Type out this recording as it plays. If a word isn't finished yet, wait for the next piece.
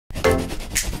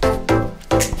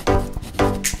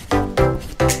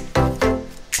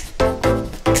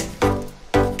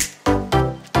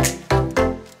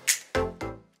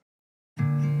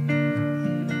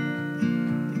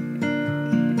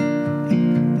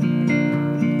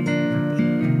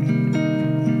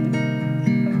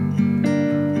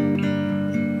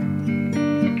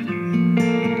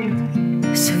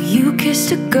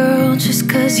kissed a girl just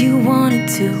 'cause you wanted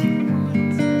to.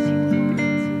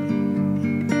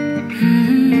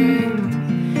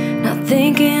 Not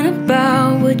thinking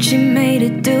about what you made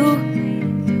it do.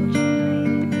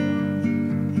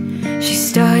 She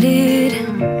started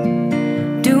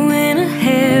doing her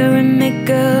hair and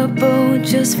makeup, oh,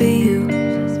 just for you.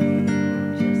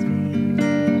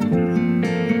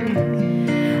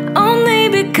 Only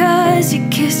because you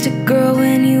kissed a girl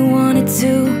when you wanted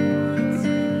to.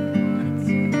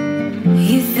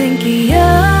 You think you're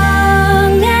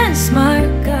young and smart,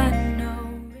 got no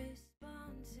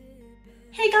responsibility.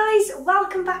 Hey guys,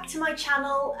 welcome back to my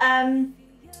channel.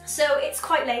 So it's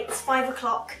quite late, it's 5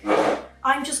 o'clock.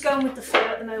 I'm just going with the flow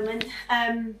at the moment.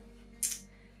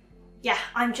 Yeah,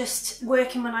 I'm just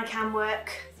working when I can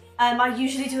work. I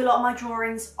usually do a lot of my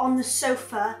drawings on the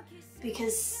sofa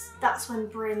because that's when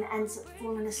Bryn ends up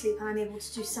falling asleep and I'm able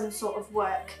to do some sort of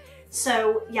work.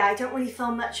 So yeah, I don't really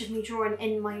film much of me drawing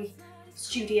in my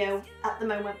studio at the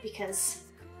moment because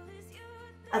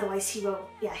otherwise he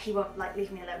won't like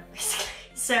leave me alone basically.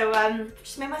 So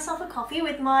just made myself a coffee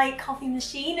with my coffee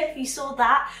machine. If you saw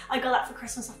that, I got that for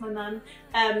Christmas off my mum.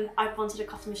 I've wanted a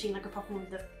coffee machine, like a proper one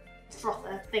with the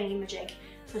frother thingy-majig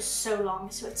for so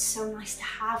long, so it's so nice to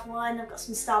have one. I've got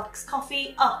some Starbucks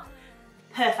coffee. Oh,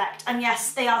 perfect. And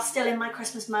yes, they are still in my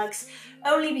Christmas mugs,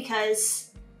 only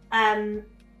because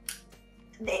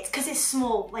it's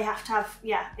small. They have to have,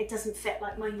 yeah, it doesn't fit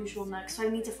like my usual mug, so I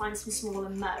need to find some smaller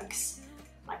mugs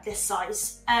like this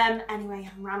size. Anyway,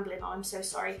 I'm rambling on, I'm so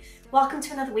sorry. Welcome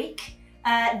to another week.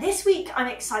 This week I'm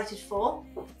excited for.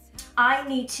 I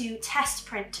need to test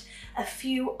print a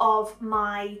few of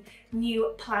my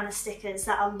new planner stickers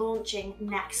that are launching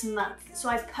next month. So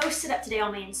I've posted up today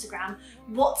on my Instagram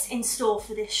what's in store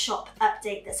for this shop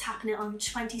update that's happening on the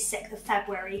 26th of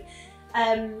February.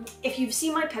 If you've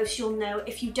seen my post, you'll know.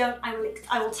 If you don't,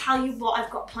 I will tell you what I've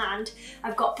got planned.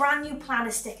 I've got brand new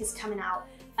planner stickers coming out.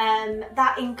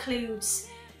 That includes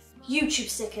YouTube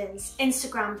stickers,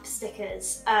 Instagram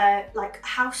stickers, like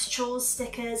house chores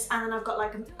stickers, and then I've got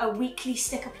like a weekly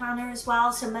sticker planner as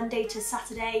well, so Monday to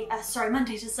Sunday,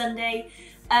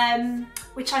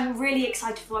 which I'm really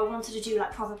excited for. I wanted to do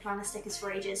like proper planner stickers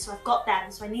for ages, so I've got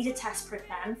them, so I need to test print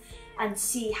them and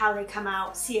see how they come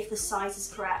out, see if the size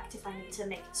is correct, if I need to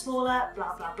make it smaller,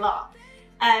 blah blah blah.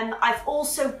 I've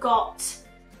also got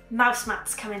mouse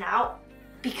mats coming out,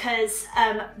 because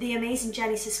the amazing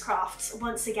Genesis Crafts,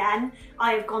 once again,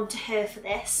 I have gone to her for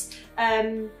this.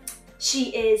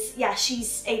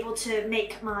 She's able to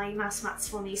make my mouse mats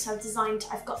for me. So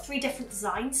I've got 3 different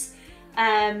designs.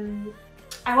 I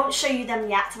won't show you them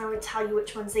yet, and I won't tell you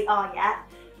which ones they are yet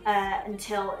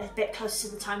until a bit closer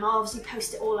to the time. I'll obviously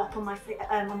post it all up on my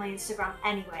Instagram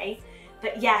anyway.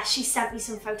 But yeah, she sent me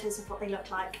some photos of what they look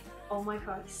like. Oh my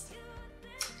Christ.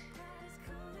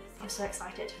 I'm so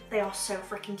excited. They are so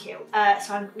freaking cute.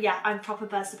 So I'm proper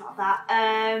buzzed about that.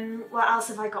 What else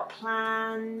have I got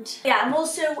planned? Yeah, I'm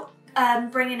also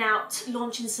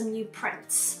launching some new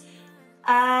prints.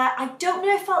 I don't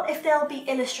know if there'll be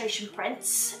illustration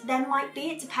prints. There might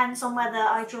be, it depends on whether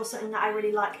I draw something that I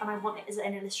really like and I want it as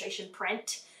an illustration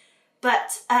print.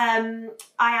 But I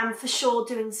am for sure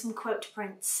doing some quote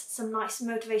prints, some nice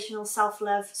motivational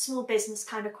self-love, small business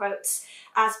kind of quotes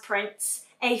as prints.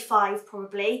 A5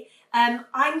 probably.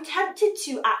 I'm tempted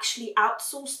to actually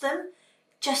outsource them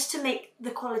just to make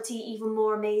the quality even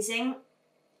more amazing.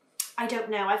 I don't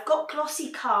know. I've got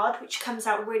glossy card which comes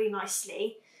out really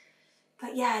nicely.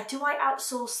 But yeah, do I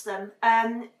outsource them?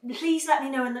 Please let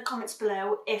me know in the comments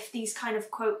below if these kind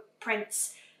of quote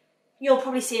prints, you'll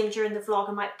probably see them during the vlog.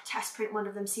 I might test print one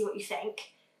of them, see what you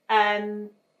think.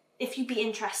 If you'd be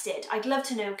interested, I'd love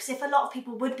to know, because if a lot of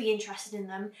people would be interested in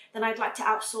them, then I'd like to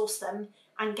outsource them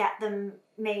and get them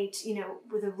made, you know,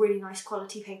 with a really nice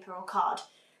quality paper or card.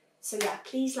 So yeah,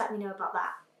 please let me know about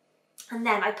that. And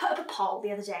then I put up a poll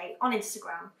the other day on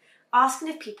Instagram asking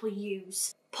if people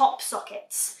use pop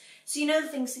sockets. So you know the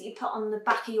things that you put on the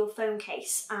back of your phone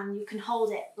case and you can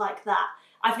hold it like that.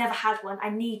 I've never had one.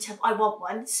 I want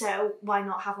one, so why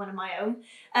not have one of my own?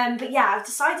 But yeah, I've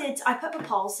decided, I put up a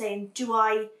poll saying, do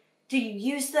you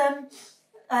use them?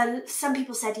 Some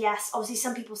people said yes, obviously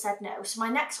some people said no. So my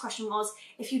next question was,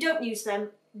 if you don't use them,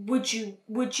 would you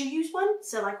use one?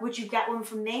 So like, would you get one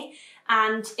from me?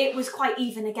 And it was quite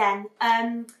even again,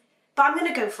 but I'm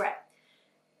gonna go for it.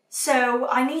 So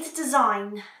I need to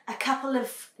design a couple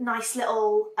of nice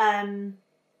little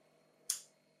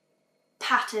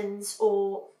patterns,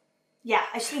 or yeah,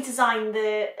 I just need to design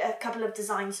a couple of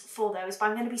designs for those, but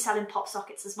I'm going to be selling pop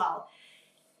sockets as well.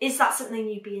 Is that something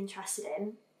you'd be interested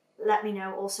in? Let me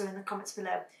know also in the comments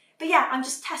below. But yeah, I'm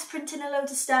just test printing a load of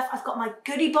stuff. I've got my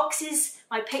goodie boxes,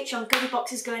 my Patreon goodie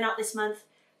boxes going out this month.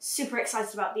 Super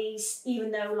excited about these,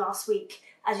 even though last week,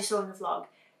 as you saw in the vlog,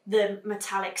 the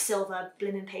metallic silver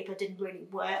blimmin' paper didn't really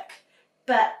work.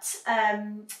 But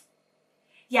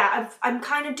yeah, I'm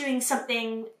kind of doing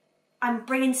something, I'm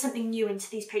bringing something new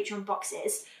into these Patreon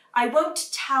boxes. I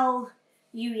won't tell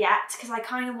you yet, because I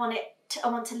kind of want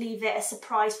to leave it a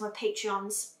surprise for my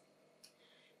Patreons.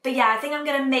 But yeah, I think I'm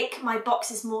going to make my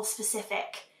boxes more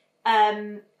specific,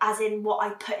 as in what I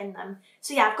put in them.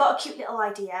 So yeah, I've got a cute little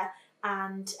idea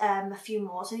and a few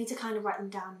more. So I need to kind of write them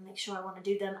down and make sure I want to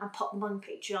do them and pop them on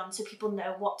Patreon so people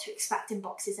know what to expect in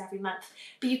boxes every month.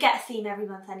 But you get a theme every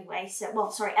month anyway. So,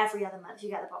 well, sorry, every other month you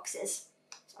get the boxes.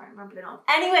 Sorry, I'm rambling on.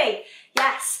 Anyway,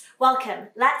 yes, welcome.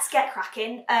 Let's get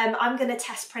cracking. I'm going to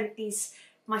test print these,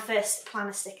 my first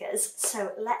planner stickers.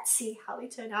 So let's see how they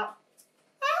turn out.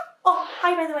 Oh,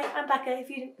 hi, by the way, I'm Becca.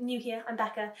 If you're new here, I'm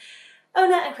Becca,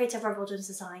 owner and creator of Rebel Wilderness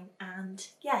Design. And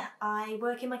yeah, I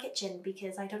work in my kitchen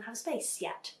because I don't have space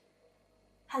yet.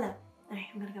 Hello. Anyway,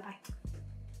 I'm gonna go back.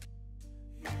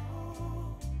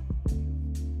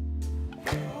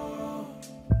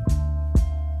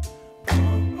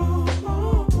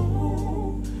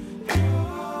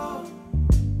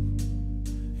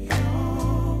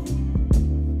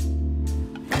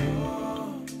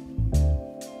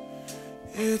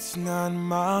 It's not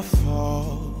my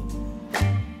fault.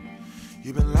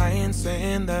 You've been lying,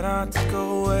 saying that I took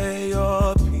away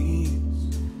your peace.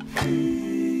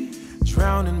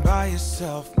 Drowning by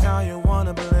yourself, now you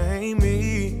wanna blame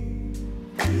me.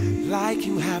 Like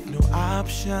you have no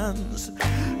options.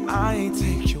 I ain't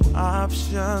take your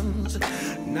options.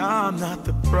 Now I'm not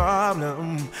the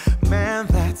problem. Man,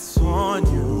 that's on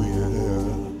you, yeah.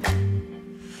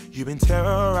 You've been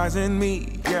terrorizing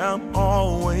me, yeah, I'm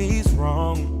always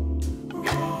wrong.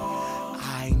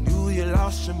 I knew you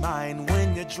lost your mind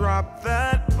when you dropped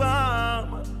that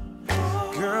bomb.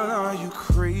 Girl, are you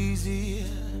crazy?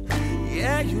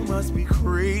 Yeah, you must be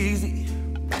crazy.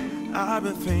 I've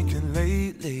been thinking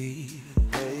lately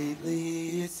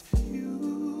it's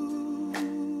you.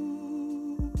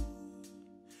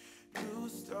 You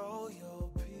stole your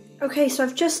peace. Okay, so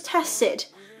I've just tested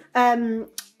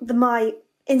my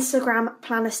Instagram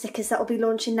planner stickers that will be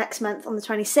launching next month on the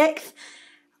 26th.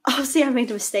 Obviously I made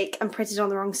a mistake and printed on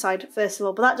the wrong side first of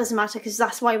all, but that doesn't matter because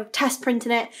that's why we're test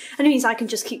printing it, and it means I can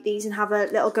just keep these and have a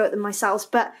little go at them myself.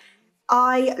 But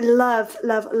I love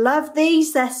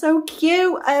these, they're so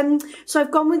cute. So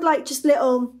I've gone with like just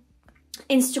little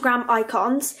Instagram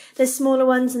icons. There's smaller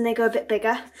ones and they go a bit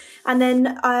bigger, and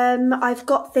then I've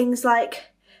got things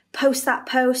like post that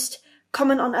post,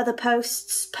 comment on other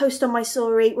posts, post on my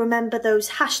story, remember those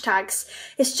hashtags.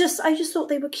 I just thought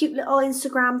they were cute little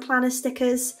Instagram planner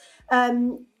stickers,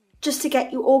 just to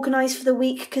get you organised for the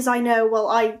week, because I know, well,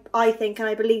 I think and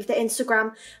I believe that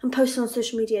Instagram and posting on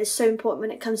social media is so important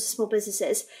when it comes to small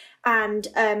businesses. And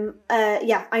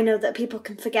yeah, I know that people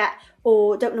can forget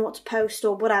or don't know what to post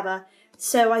or whatever.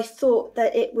 So I thought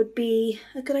that it would be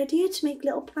a good idea to make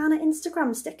little planner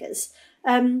Instagram stickers.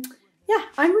 Yeah,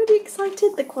 I'm really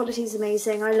excited. The quality is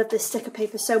amazing. I love this sticker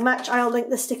paper so much. I'll link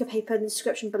the sticker paper in the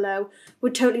description below.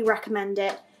 Would totally recommend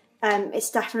it. It's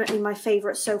definitely my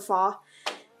favourite so far.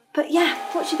 But yeah,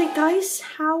 what do you think, guys?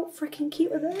 How freaking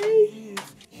cute are they?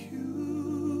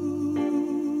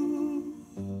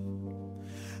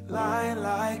 Lie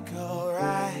like a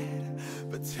ride,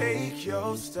 but take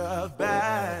your stuff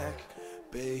back.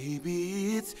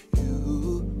 Baby, it's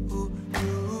you.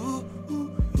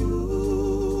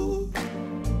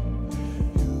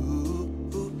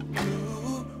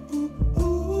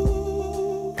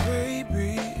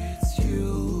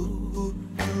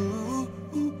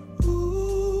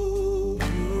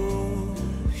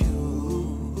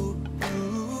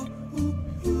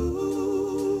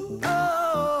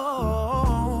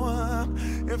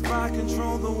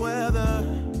 Control the weather,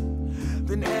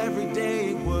 then every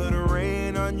day would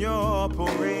rain on your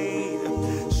parade.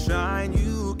 Shine,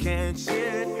 you can't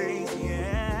change,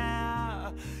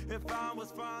 yeah. If I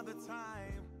was Father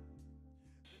Time.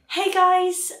 Hey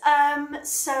guys,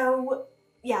 so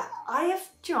yeah, I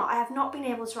have not been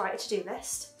able to write a to-do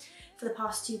list for the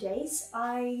past 2 days.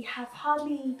 I have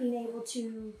hardly been able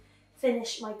to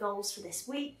finish my goals for this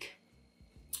week.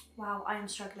 Wow, I am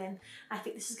struggling. I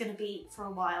think this is going to be for a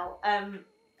while.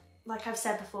 Like I've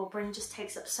said before, Bryn just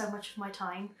takes up so much of my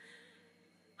time.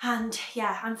 And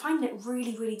yeah, I'm finding it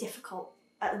really, really difficult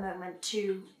at the moment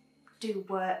to do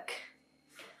work.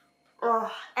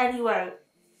 Oh, anyway,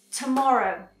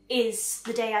 tomorrow is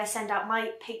the day I send out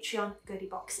my Patreon goodie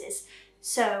boxes.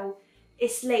 So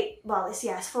it's late, well,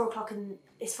 it's 4 o'clock and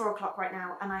it's 4 o'clock right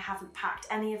now and I haven't packed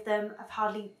any of them. I've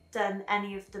hardly done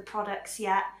any of the products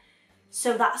yet.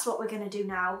 So that's what we're gonna do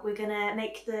now. We're gonna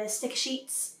make the sticker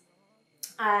sheets,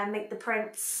 make the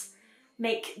prints,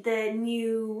 make the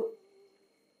new,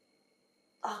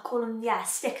 I'll call them,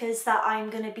 stickers that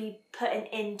I'm gonna be putting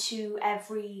into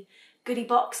every goodie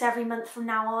box every month from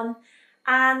now on.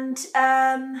 And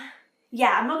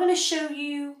yeah, I'm not gonna show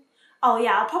you, oh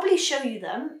yeah, I'll probably show you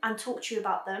them and talk to you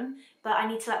about them, but I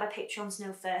need to let my Patreons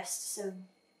know first, so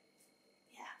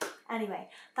yeah. Anyway,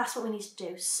 that's what we need to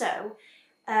do. So,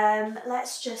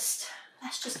 let's just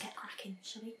get cracking,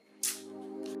 shall we?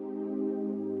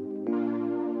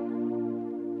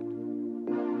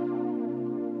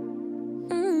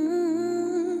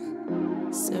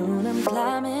 Soon I'm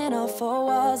climbing all 4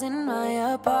 walls in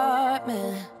my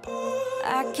apartment.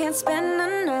 I can't spend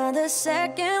another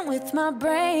second with my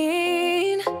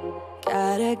brain.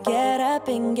 Gotta get up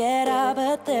and get out,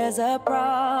 but there's a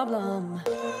problem.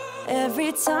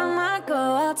 Every time I go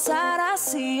outside, I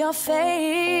see your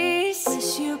face.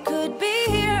 Wish you could be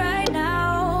here right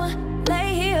now,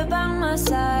 lay here by my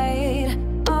side.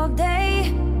 All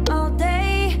day, all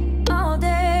day, all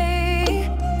day.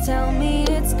 Tell me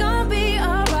it's gonna be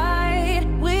alright,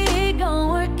 we gon'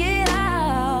 work it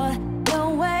out.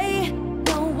 No way,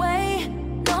 no way,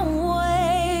 no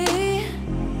way.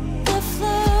 The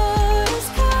floor is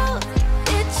cold,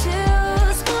 it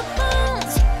chills my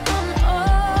bones. I'm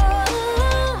all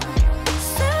alone,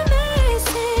 let me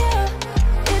see you.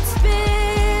 It's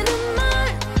been a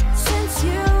month since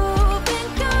you've been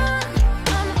gone.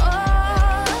 I'm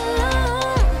all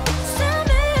alone, let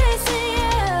me see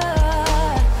you.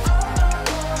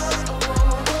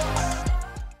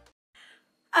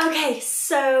 Okay,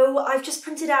 so I've just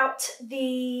printed out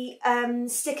the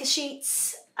sticker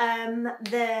sheets,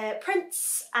 the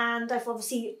prints, and I've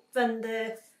obviously done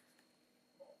the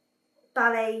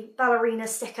ballerina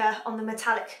sticker on the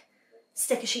metallic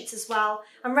sticker sheets as well.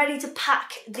 I'm ready to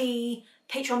pack the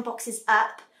Patreon boxes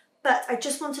up, but I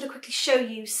just wanted to quickly show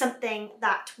you something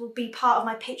that will be part of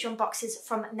my Patreon boxes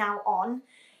from now on.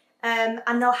 And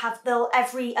they'll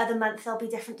every other month there'll be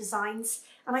different designs,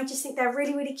 and I just think they're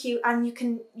really, really cute, and you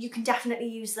can definitely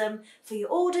use them for your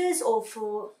orders or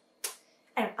for,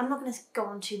 anyway, I'm not going to go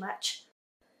on too much.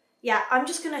 Yeah, I'm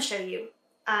just going to show you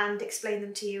and explain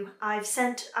them to you. I've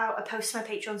sent out a post to my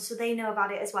Patreon so they know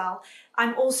about it as well.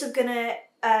 I'm also going to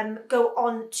go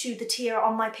on to the tier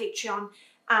on my Patreon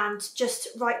and just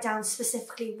write down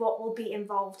specifically what will be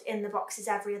involved in the boxes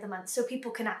every other month, so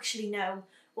people can actually know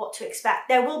what to expect.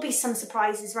 There will be some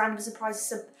surprises, random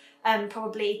surprises,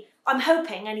 probably. I'm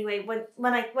hoping anyway. When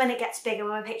it gets bigger,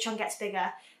 when my Patreon gets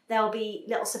bigger, there'll be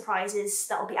little surprises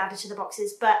that will be added to the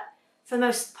boxes. But for the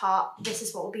most part, this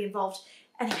is what will be involved.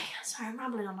 Anyway, sorry, I'm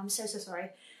rambling on. I'm so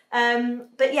sorry.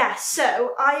 But yeah,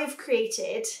 so I have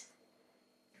created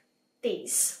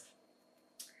these.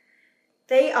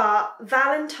 They are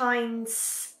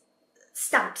Valentine's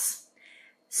stamps.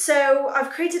 So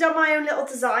I've created on my own little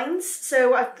designs.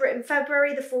 So I've written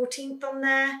February the 14th on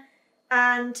there.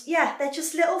 And yeah, they're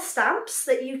just little stamps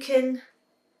that you can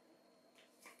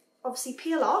obviously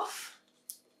peel off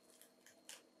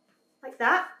like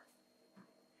that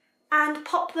and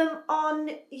pop them on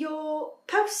your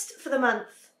post for the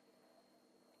month.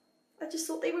 I just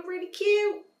thought they were really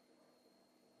cute.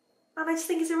 And I just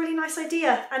think it's a really nice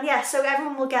idea. And yeah, so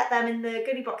everyone will get them in the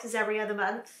goodie boxes every other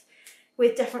month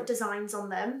with different designs on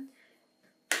them.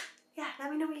 Yeah,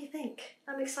 let me know what you think.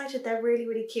 I'm excited, they're really,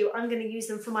 really cute. I'm gonna use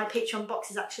them for my Patreon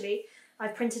boxes actually.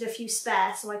 I've printed a few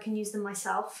spare so I can use them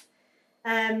myself.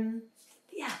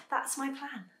 Yeah, that's my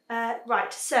plan.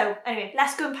 Right, so anyway,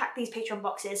 let's go and pack these Patreon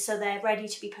boxes so they're ready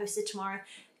to be posted tomorrow,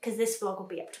 because this vlog will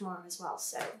be up tomorrow as well,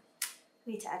 so I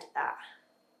need to edit that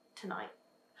tonight.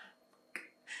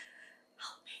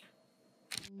 Help me.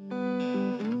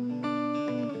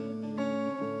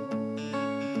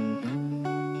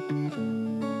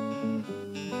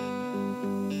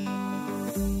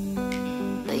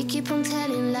 We keep on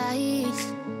telling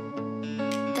lies.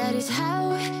 That is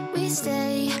how we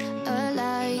stay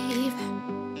alive.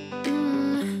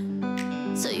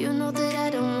 So you know that I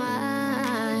don't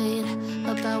mind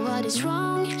about what is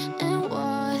wrong and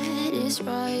what is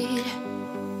right.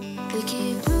 We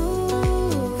keep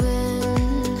moving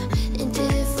in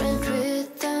different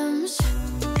rhythms.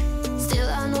 Still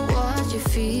I know what you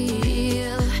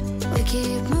feel. We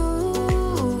keep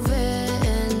moving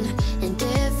in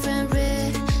different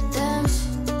rhythms.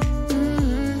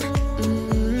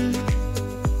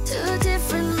 Two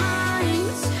different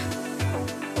minds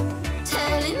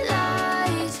telling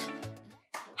lies.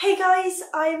 Hey guys,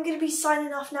 I I'm going to be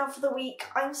signing off now for the week.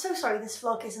 I'm so sorry this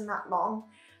vlog isn't that long.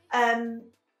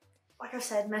 Like I've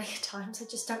said many times, I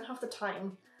just don't have the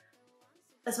time,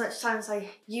 as much time as I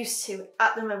used to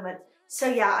at the moment. So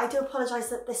yeah, I do apologise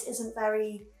that this isn't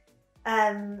very,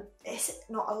 it's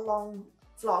not a long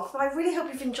vlog, but I really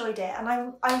hope you've enjoyed it, and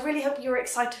I really hope you're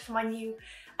excited for my new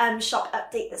shop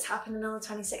update that's happening on the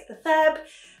 26th of Feb.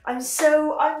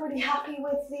 I'm really happy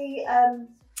with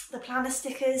the planner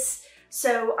stickers,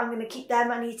 so I'm going to keep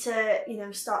them. I need to, you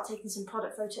know, start taking some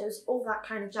product photos, all that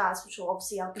kind of jazz, which will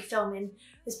obviously I'll be filming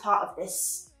as part of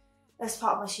this, as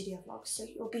part of my studio vlog, so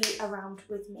you'll be around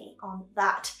with me on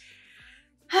that.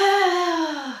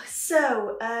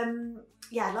 So,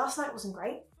 yeah, last night wasn't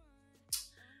great.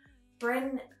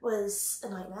 Bryn was a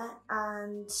nightmare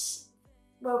and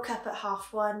woke up at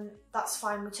 1:30. That's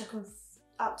fine, we took him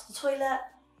out to the toilet.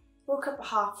 Woke up at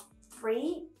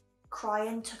 3:30,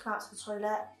 crying, took him out to the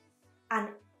toilet, and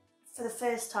for the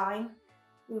first time,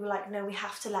 we were like, no, we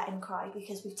have to let him cry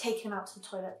because we've taken him out to the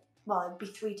toilet, well, it'd be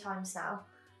 3 times now.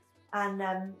 And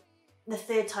the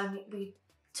 3rd time we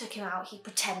took him out, he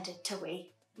pretended to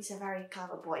wee. He's a very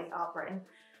clever boy, our Bryn.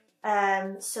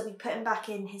 So we put him back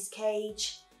in his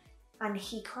cage, and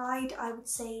he cried, I would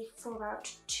say, for about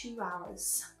 2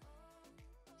 hours.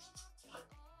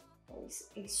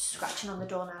 He's scratching on the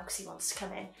door now because he wants to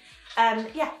come in.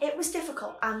 Yeah, it was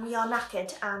difficult, and we are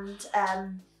knackered,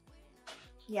 and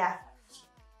yeah,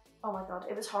 oh my god,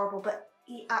 it was horrible, but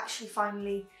he actually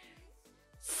finally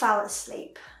fell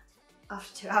asleep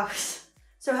after 2 hours.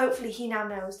 So hopefully he now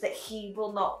knows that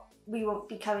we won't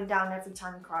be coming down every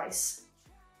time he cries.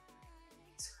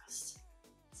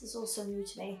 This is also new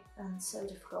to me and so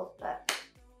difficult, but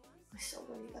I still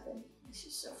really love him. He's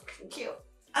just so freaking cute.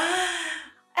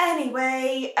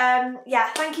 Anyway,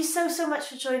 yeah, thank you so much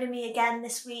for joining me again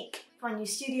this week for my new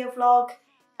studio vlog.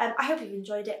 I hope you've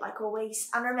enjoyed it, like always.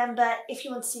 And remember, if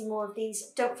you want to see more of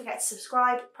these, don't forget to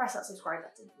subscribe. Press that subscribe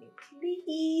button for me,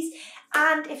 please.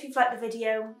 And if you've liked the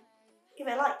video, give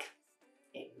it a like.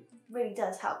 It really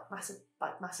does help massive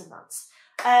amounts.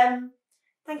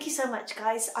 Thank you so much,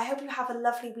 guys. I hope you have a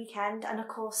lovely weekend. And of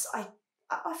course, I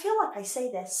feel like I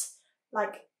say this,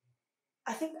 like,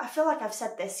 I feel like I've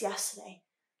said this yesterday.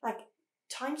 Like,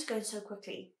 time's going so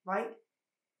quickly, right?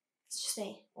 It's just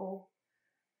me. Or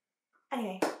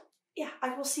anyway, yeah,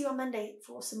 I will see you on Monday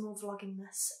for some more vlogging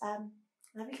this.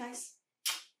 Love you guys.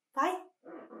 Bye.